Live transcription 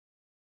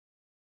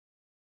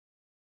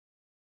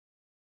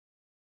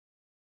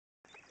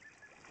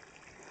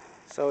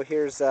So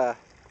here's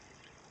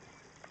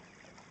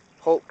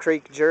Holt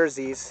Creek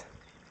Jerseys,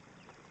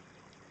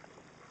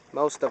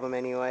 most of them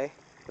anyway,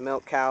 the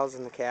milk cows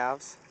and the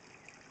calves,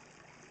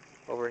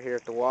 over here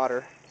at the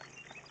water.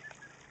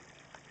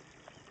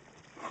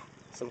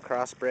 Some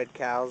crossbred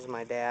cows,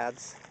 my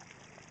dad's.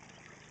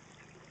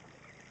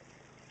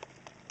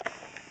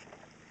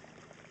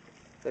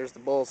 There's the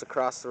bulls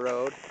across the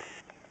road,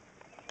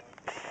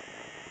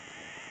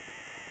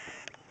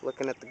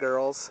 looking at the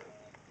girls.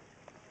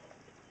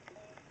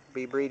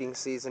 Be breeding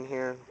season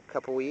here in a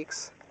couple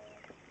weeks,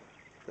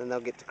 then they'll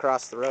get to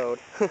cross the road.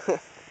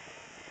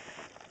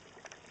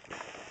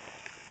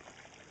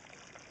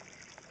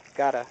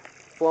 Got a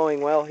flowing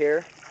well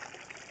here.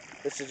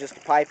 This is just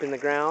a pipe in the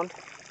ground.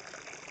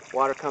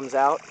 Water comes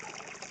out,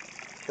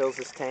 fills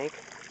this tank.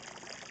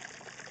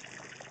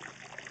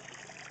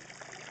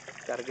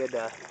 Got a good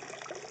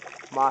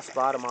moss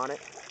bottom on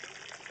it.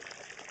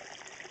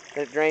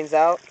 Then it drains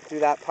out through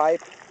that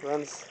pipe,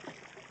 runs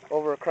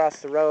over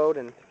across the road,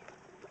 and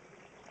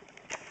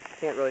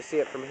can't really see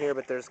it from here,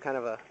 but there's kind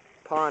of a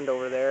pond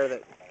over there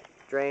that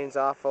drains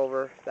off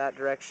over that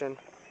direction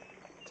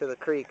to the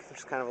creek.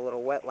 There's kind of a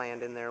little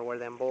wetland in there where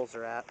them bulls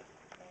are at.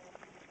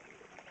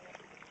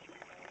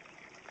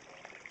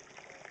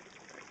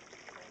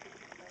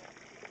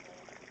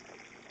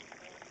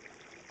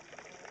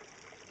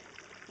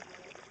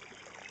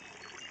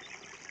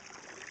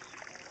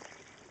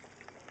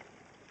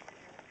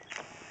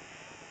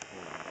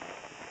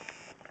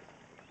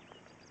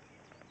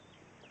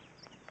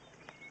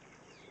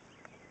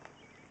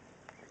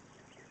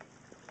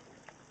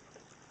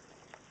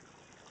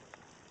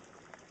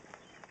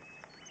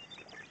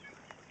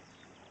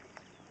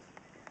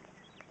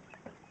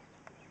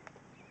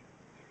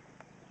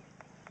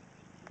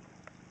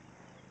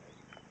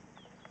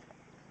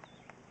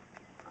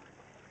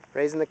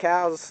 Raising the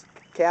cows,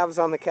 calves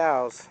on the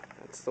cows.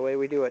 That's the way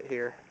we do it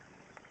here.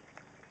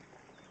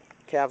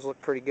 Calves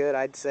look pretty good,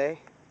 I'd say,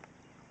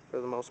 for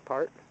the most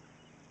part.